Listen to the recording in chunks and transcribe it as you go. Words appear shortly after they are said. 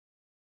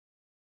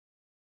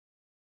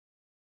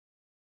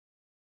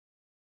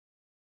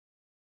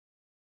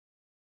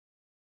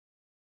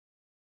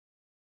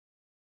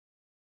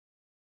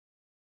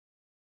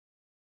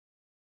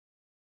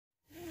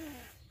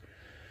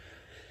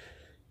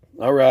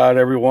All right,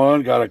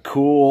 everyone, got a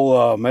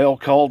cool mail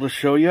call to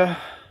show you,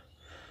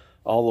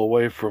 all the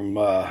way from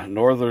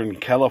Northern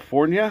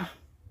California.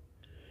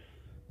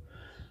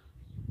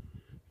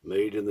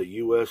 Made in the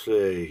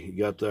USA. You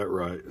got that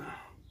right.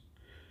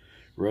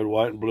 Red,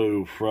 white, and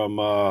blue from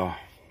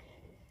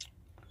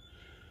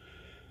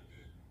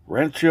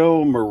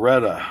Rancho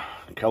Mirada,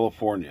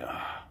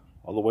 California,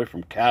 all the way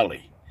from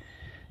Cali.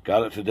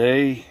 Got it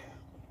today.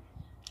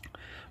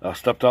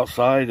 Stepped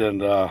outside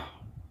and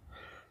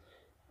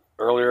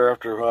earlier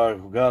after I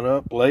got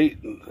up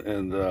late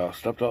and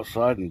stepped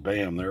outside, and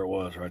bam, there it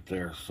was right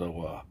there.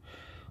 So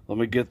let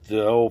me get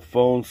the old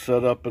phone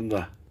set up in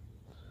the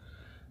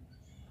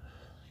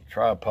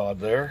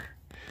tripod there,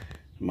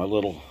 my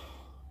little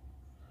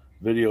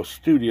video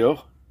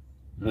studio.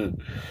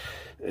 And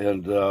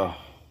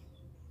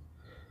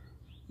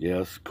yeah,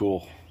 it's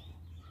cool.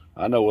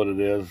 I know what it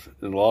is,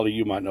 and a lot of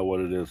you might know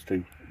what it is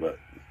too, but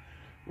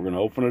we're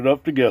gonna open it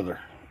up together.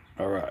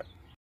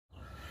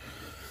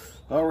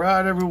 All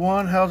right,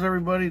 everyone, how's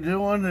everybody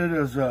doing? It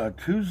is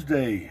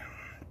Tuesday.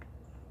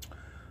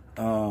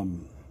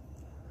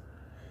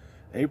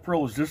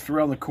 April is just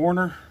around the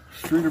corner.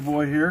 Streeter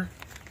Boy here,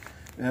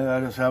 and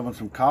I'm just having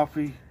some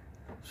coffee,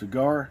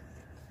 cigar.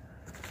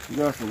 We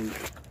got some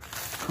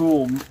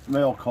cool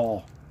mail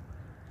call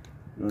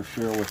I'm gonna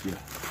share with you.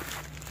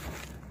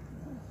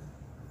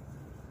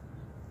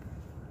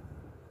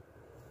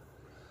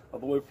 All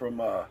the way from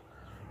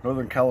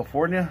Northern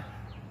California.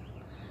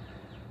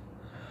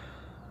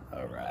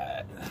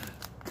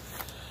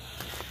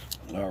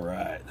 All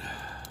right.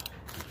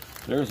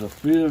 There's a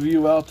few of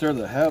you out there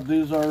that have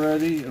these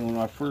already, and when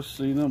I first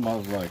seen them, I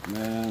was like,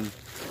 man,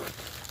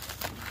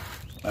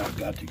 I've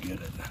got to get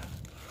it.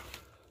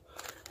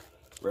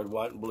 Red,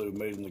 white, and blue,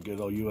 made in the good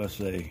old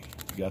USA.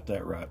 You got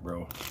that right,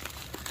 bro.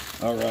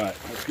 All right,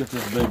 let's get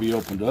this baby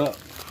opened up.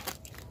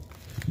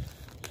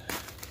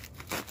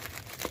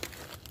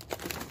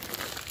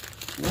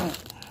 Yeah,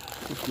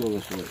 let's go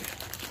this way.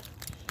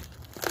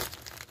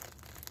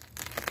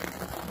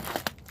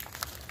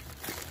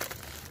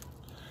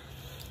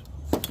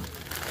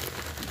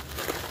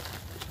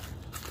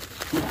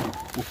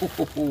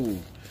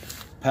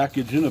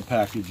 Package in a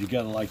package, you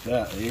gotta like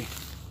that, eh?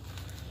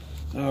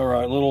 All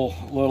right,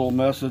 little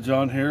message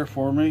on here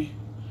for me.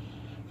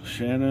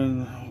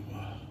 Shannon,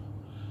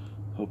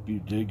 hope you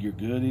dig your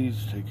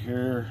goodies. Take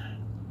care.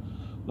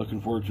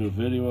 Looking forward to a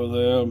video of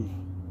them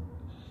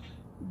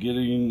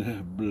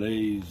getting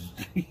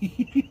blazed.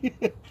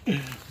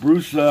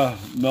 Bruce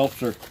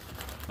Meltzer.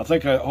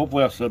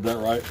 Hopefully I said that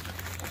right.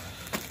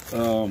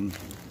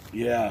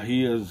 Yeah,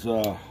 he is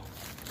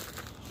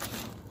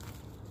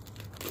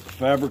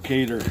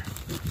fabricator,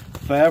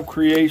 Fab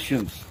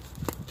Creations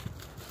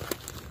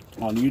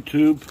on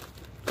YouTube.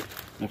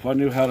 If I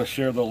knew how to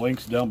share the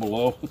links down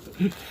below,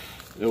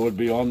 it would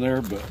be on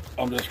there, but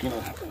I'm just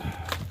gonna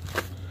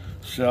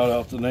shout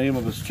out the name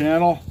of his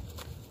channel.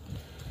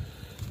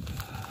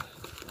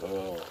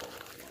 Oh my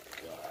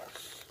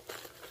gosh.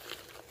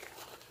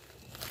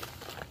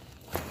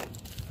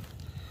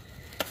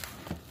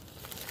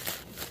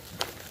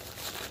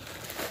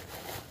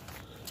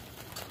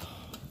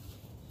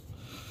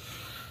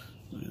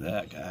 Look at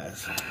that,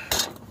 guys.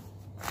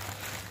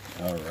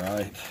 All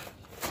right.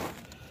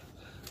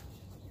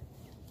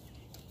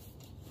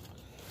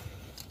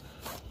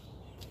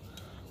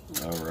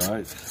 All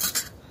right.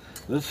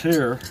 This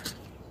here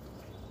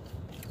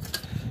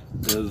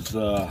is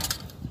the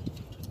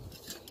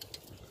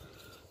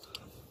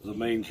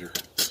manger.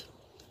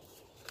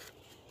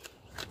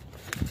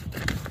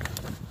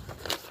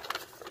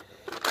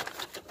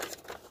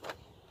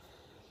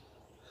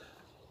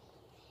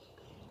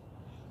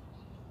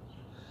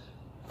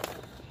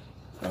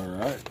 All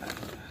right.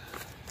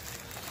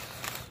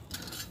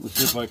 Let's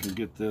see if I can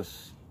get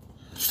this.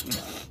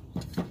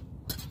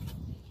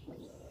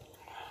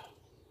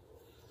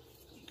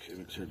 Okay,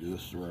 make sure I do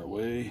this the right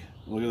way.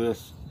 Look at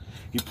this.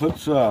 He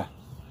puts your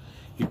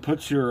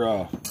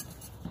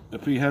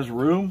if he has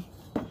room,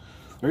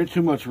 there ain't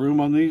too much room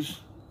on these.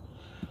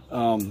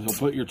 He'll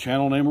put your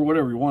channel name or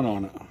whatever you want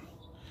on it.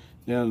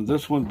 And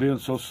this one being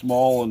so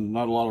small and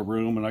not a lot of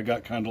room, and I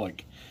got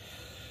like,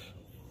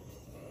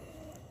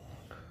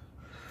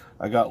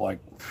 I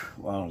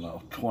don't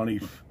know,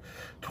 20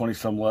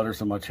 some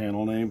letters in my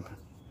channel name.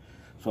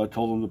 So I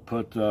told him to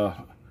put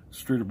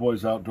Streeter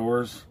Boys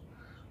Outdoors.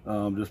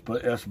 Just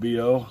put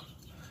SBO.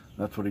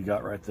 That's what he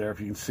got right there. If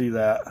you can see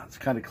that, it's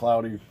kind of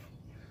cloudy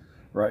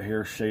right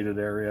here, shaded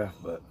area,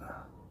 but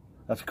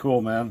that's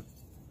cool, man.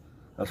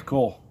 That's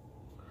cool.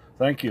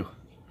 Thank you.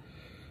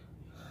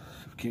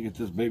 If we can't get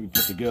this baby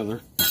put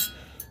together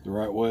the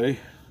right way,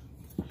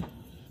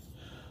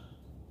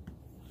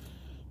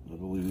 I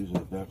believe these are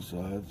the back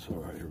sides. All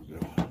right, here we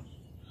go.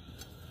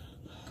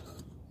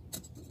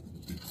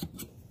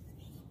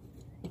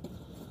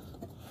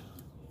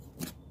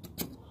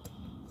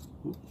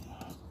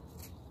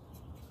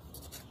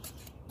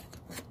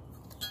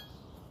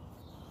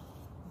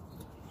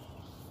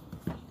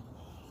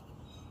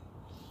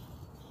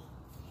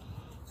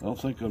 I don't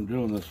think I'm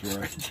doing this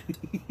right.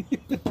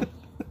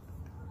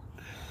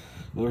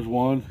 There's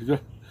one.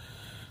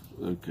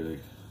 Okay.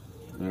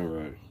 All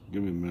right.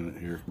 Give me a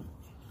minute here.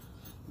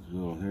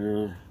 Go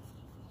here.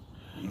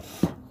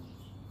 This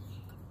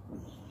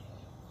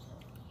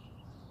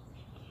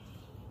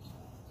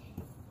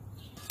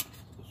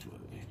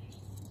way.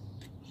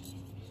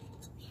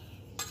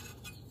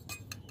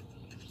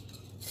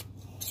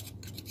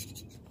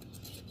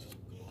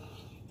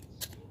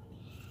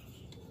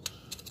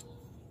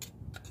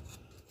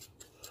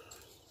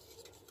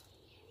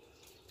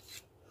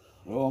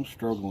 Well, I'm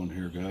struggling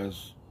here,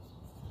 guys.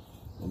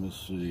 Let me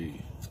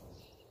see.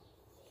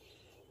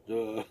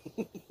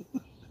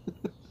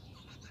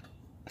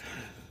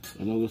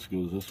 I know this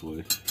goes this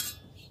way.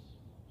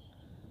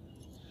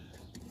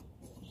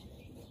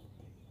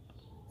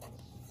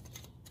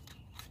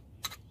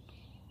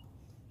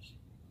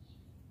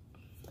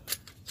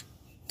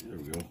 There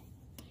we go.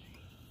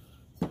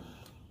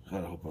 I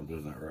hope I'm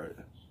doing that right.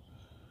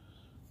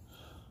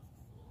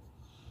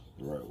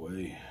 The right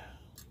way.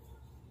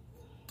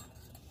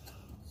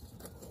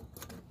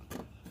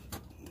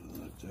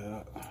 Like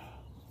that.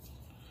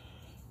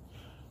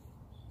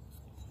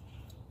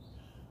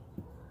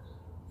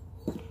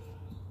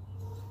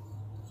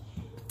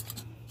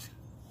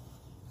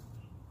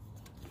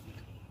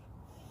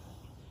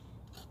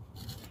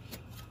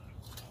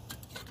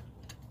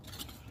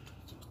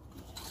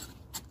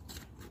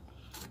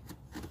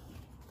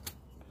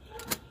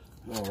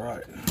 All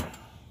right,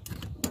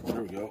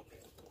 there we go.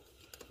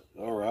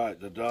 All right,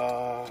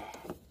 da-da.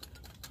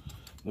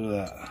 Look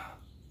at that.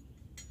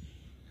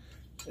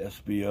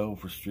 SBO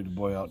for Streeter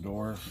Boy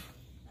Outdoors.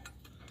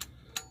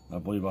 I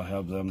believe I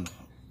have them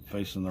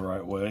facing the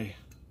right way.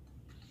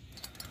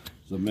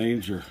 The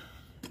Manger.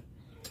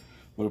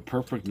 What a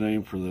perfect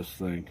name for this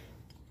thing.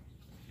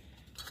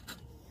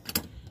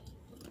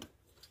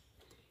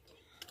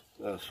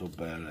 That's so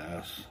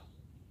badass.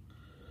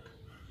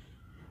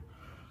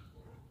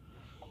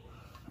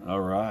 All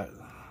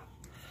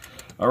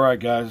right,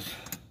 guys.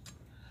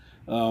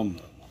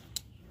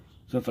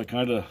 Since I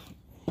kind of,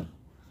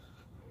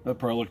 that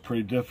probably looked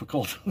pretty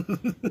difficult.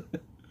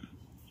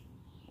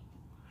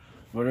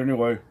 But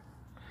anyway,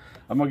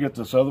 I'm gonna get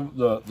this other,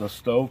 the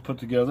stove put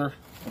together.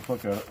 Let's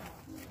look at it.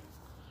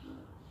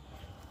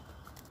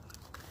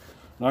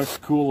 Nice,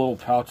 cool little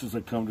pouches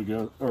that come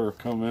together, or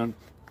come in.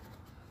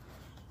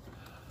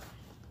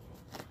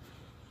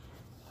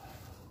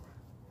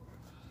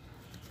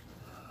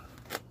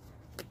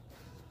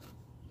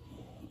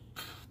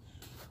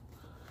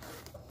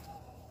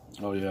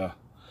 Oh yeah,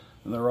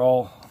 and they're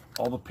all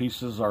the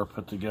pieces are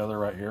put together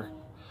right here.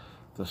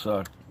 This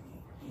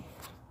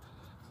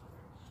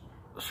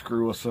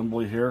screw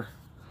assembly here,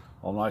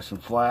 all nice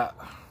and flat.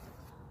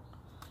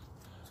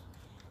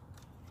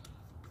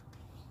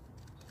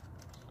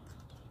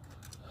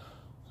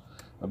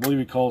 I believe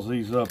he calls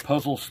these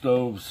puzzle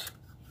stoves.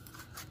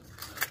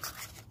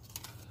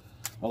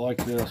 I like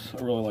this.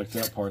 I really like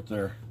that part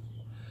there.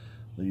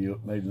 Made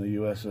in the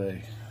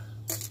USA.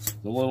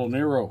 The little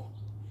Nero.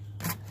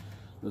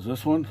 Is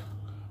this one?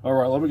 All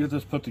right, let me get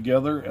this put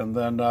together and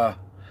then we'll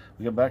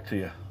get back to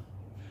you.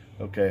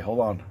 Okay, hold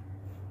on.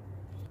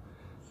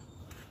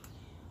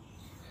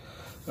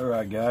 All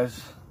right,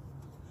 guys.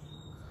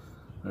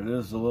 It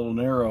is the little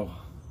Nero.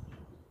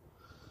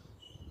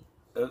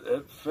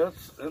 It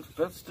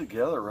fits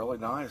together really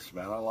nice,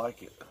 man. I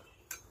like it.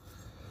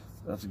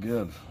 That's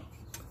good.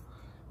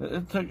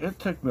 It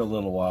took me a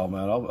little while,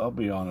 man. I'll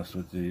be honest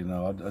with you. You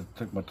know, I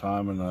took my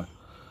time and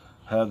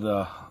had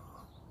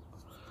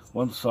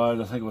one side,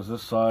 I think it was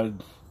this side.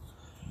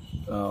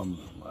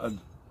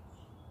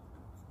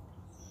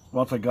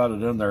 Once I got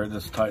it in there, it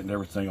just tightened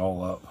everything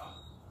all up.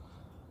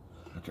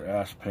 Got your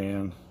ash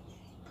pan.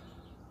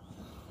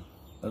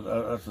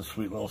 That's a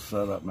sweet little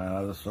setup, man.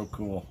 That is so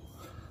cool.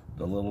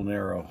 The little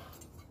Nero.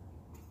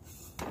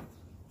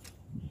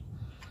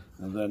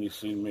 And then you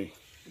see me.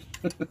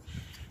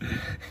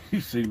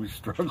 You see me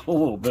struggle a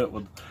little bit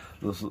with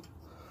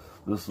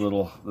this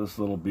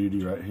little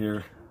beauty right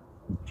here.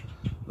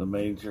 The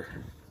Manger.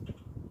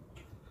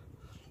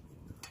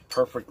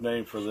 Perfect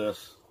name for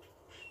this.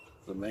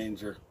 The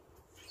Manger.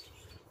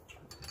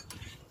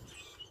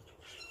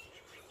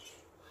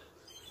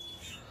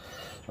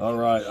 All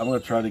right, I'm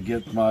gonna try to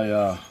get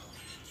my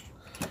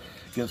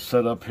get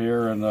set up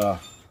here and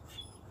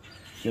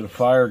get a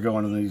fire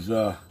going in these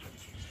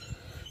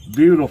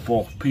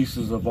beautiful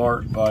pieces of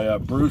art by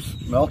Bruce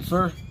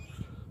Meltzer,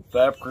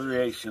 Fab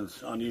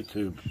Creations on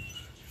YouTube.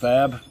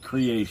 Fab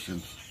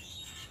Creations.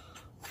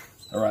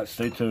 All right,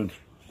 stay tuned.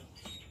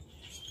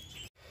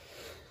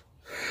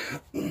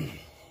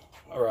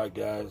 All right,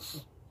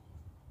 guys.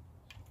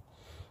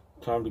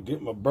 Time to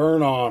get my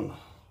burn on.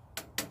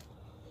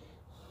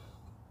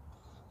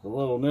 The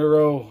little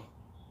Nero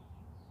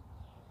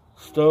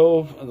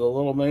stove and the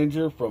little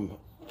Manger from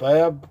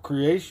Fab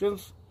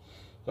Creations.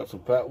 Got some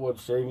fat wood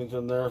shavings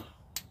in there.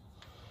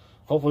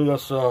 Hopefully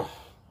this goes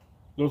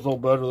a little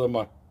better than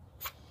my...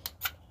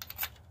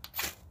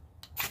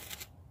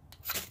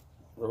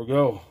 There we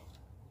go.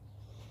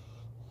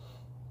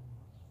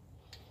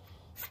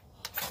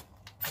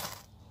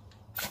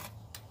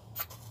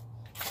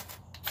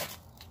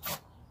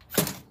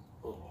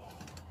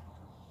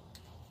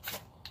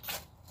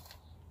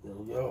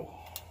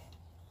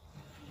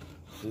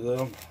 See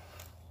them?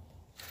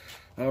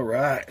 All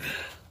right.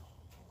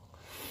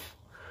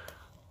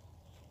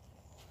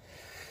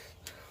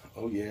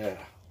 Oh yeah.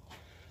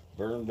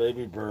 Burn,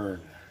 baby,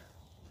 burn.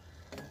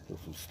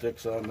 Put some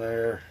sticks on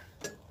there.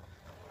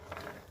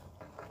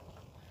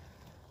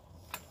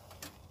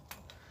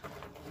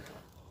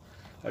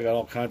 I got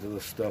all kinds of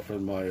this stuff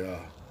in my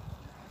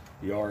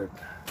yard.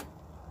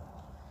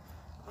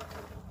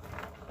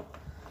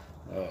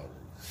 Oh,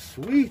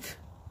 sweet.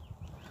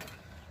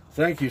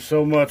 Thank you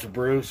so much,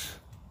 Bruce.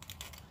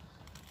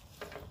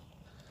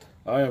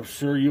 I am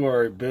sure you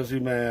are a busy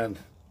man.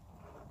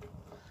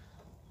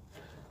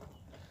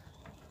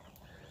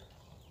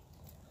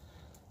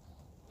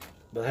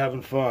 But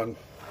having fun.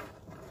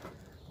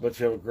 But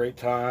you have a great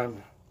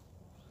time.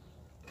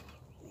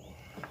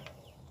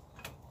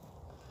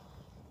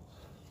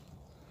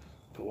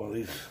 Put one of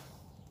these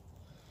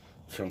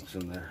chunks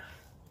in there.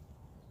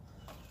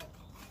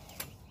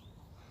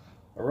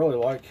 I really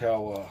like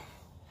how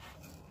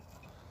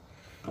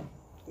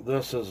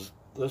this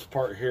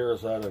part here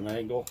is at an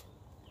angle,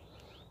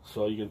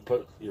 so you can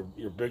put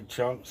your big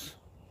chunks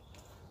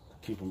to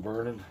keep them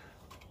burning.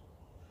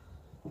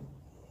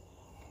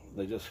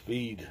 They just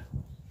feed.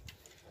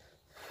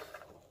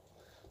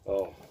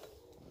 Oh,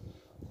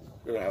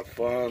 we're gonna have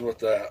fun with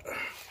that.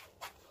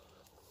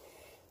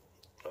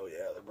 Oh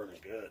yeah, they're burning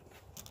good.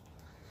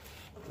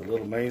 The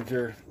little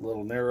manger,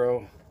 little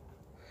Nero.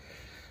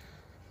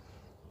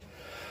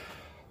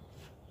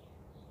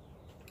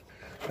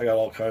 I got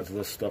all kinds of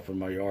this stuff in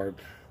my yard.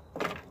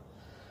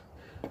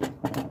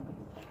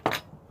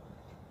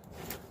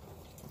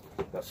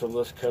 Got some of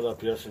this cut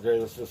up yesterday.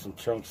 This is some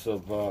chunks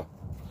of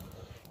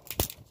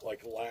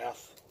like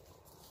lath.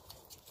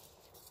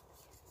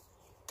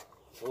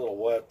 It's a little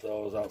wet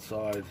though, it was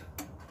outside.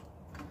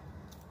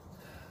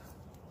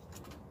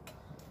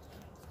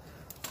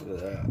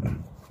 Look at that.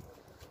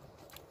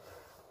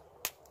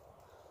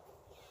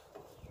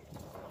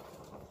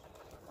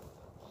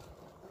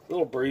 A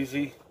little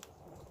breezy.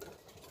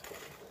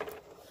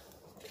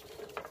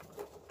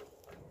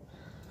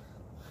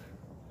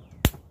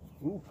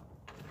 Ooh,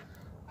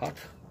 hot.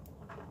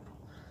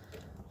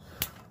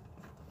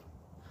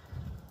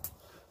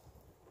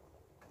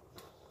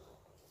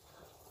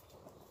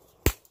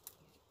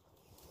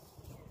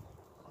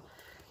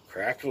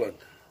 Crackling.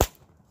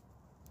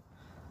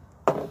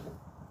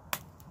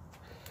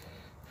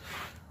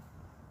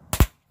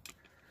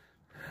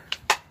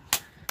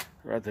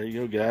 Right, there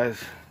you go,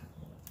 guys.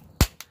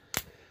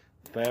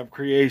 Fab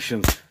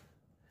Creations.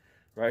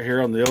 Right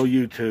here on the old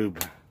YouTube.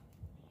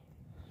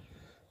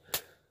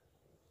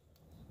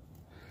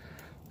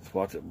 Let's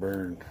watch it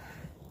burn.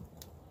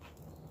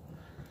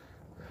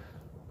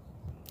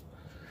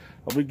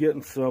 I'll be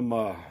getting some,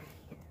 I'm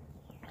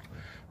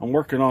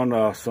working on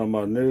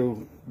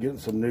getting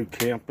some new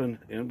camping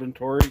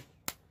inventory.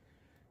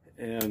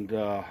 And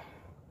so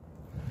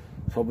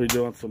I'll be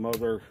doing some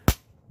other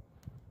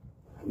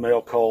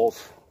mail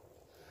calls.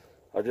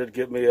 I did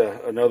get me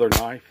another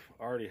knife.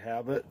 I already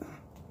have it.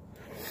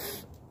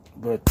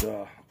 But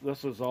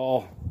this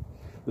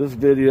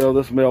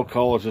mail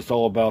call is just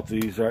all about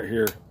these right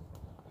here.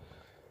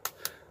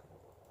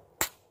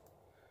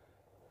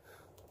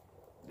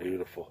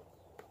 Beautiful.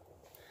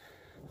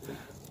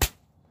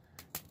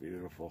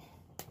 Beautiful.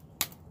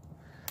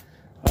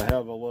 I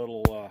have a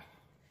little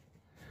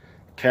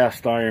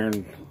cast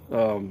iron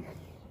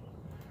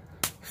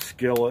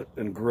skillet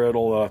and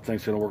griddle that I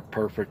think's gonna work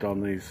perfect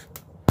on these.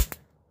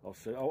 I'll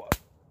say, oh,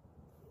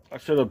 I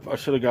should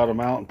have got them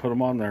out and put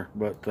them on there,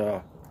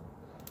 but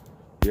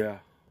yeah,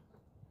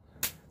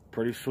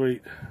 pretty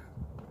sweet.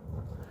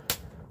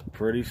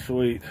 Pretty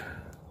sweet.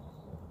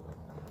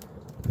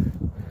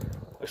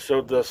 I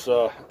showed this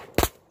the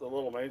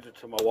little manger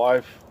to my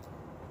wife,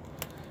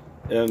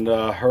 and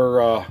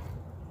her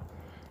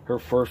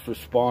first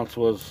response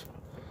was,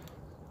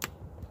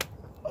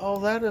 "Oh,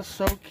 that is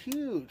so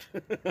cute."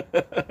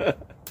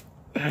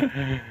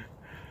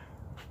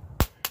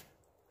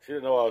 She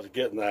didn't know I was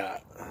getting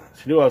that.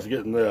 She knew I was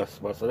getting this,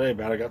 but I said, "Hey,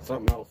 man, I got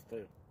something else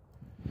too."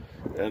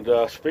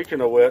 And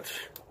speaking of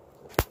which,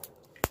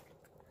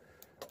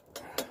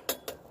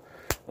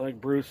 I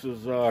think Bruce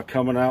is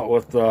coming out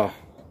with,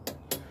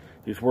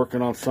 he's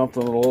working on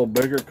something a little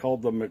bigger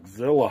called the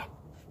Maxilla.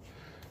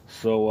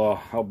 So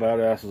how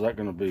badass is that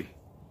going to be?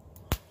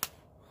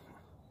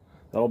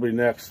 That'll be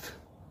next.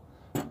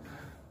 I'm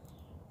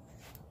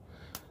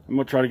going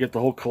to try to get the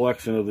whole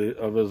collection of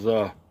his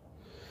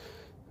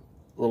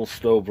little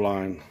stove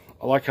line.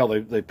 I like how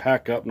they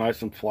pack up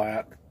nice and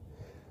flat.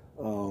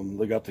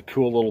 They got the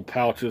cool little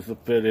pouches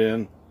that fit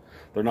in.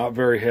 They're not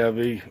very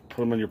heavy. Put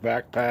them in your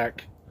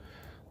backpack.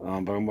 But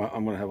I'm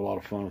going to have a lot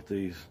of fun with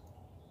these.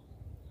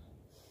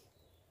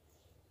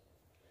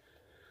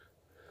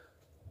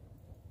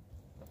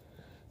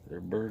 They're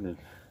burning.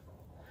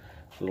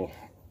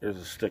 There's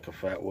a stick of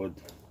fat wood.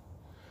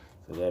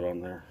 Throw that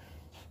on there.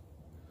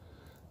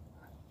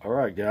 All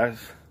right, guys.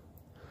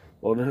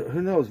 Well,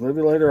 who knows?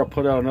 Maybe later I'll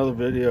put out another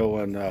video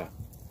and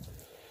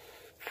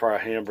fry a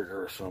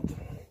hamburger or something.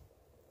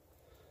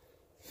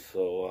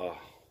 So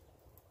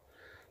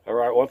All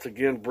right, once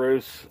again,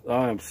 Bruce,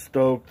 I am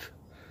stoked.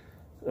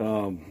 I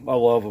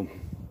love them.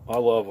 I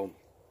love them.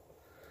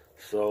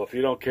 So if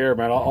you don't care,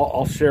 man,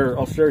 I'll share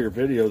your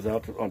videos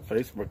out on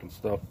Facebook and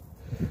stuff.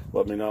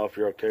 Let me know if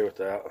you're okay with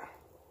that.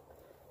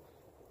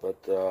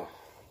 But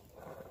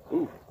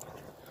ooh,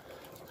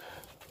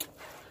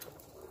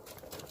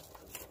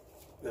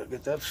 gotta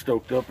get that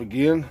stoked up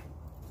again.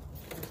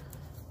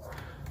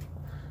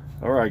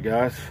 All right,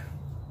 guys.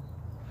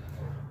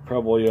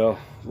 Probably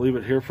leave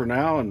it here for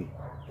now, and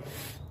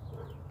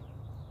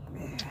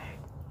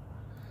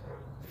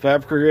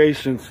Fab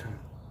Creations,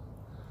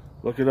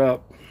 look it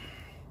up.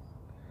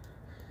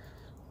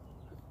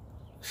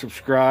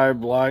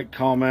 Subscribe, like,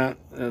 comment,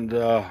 and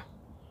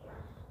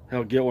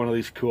hell, get one of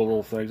these cool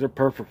little things. They're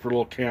perfect for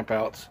little camp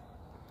outs.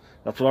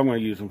 That's what I'm going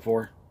to use them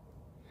for.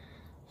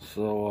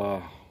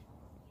 So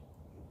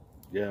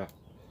yeah,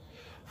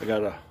 I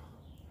gotta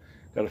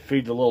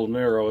feed the little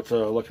Nero. It's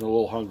looking a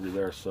little hungry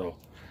there. So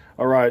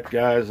all right,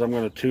 guys, I'm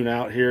going to tune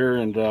out here,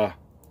 and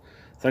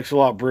thanks a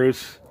lot,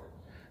 Bruce.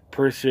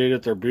 Appreciate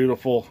it. They're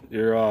beautiful.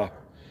 You're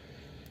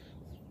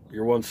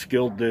one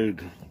skilled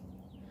dude.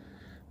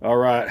 All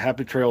right,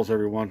 happy trails,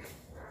 everyone.